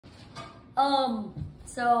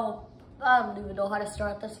So I don't even know how to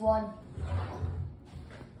start this one.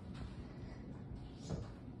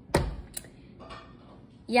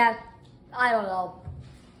 Yeah, I don't know.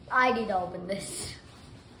 I need to open this.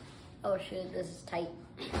 Oh shit, this is tight.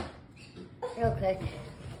 Okay.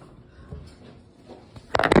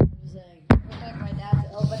 My dad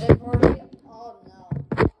to open it for me. Oh no.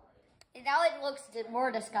 And now it looks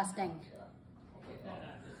more disgusting.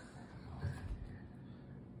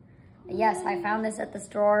 Yes, I found this at the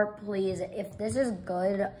store. Please, if this is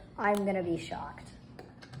good, I'm gonna be shocked.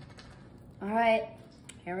 All right,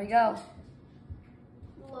 here we go.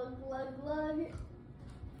 Glug, glug, glug.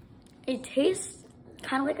 It tastes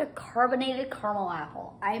kind of like a carbonated caramel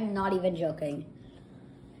apple. I'm not even joking.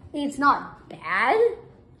 It's not bad,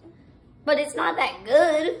 but it's not that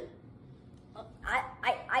good.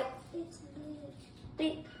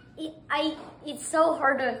 It's so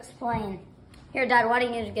hard to explain. Here, Dad, why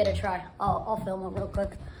don't you just get a try? I'll film it real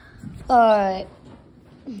quick. All right.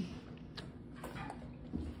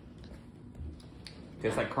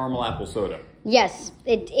 Tastes like caramel apple soda. Yes,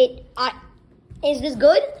 is this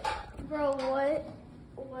good? Bro, what?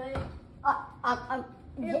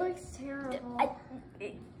 It looks terrible.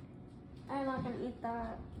 I'm not gonna eat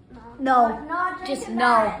that. No, Not just drinking no.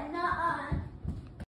 that. Nuh-uh.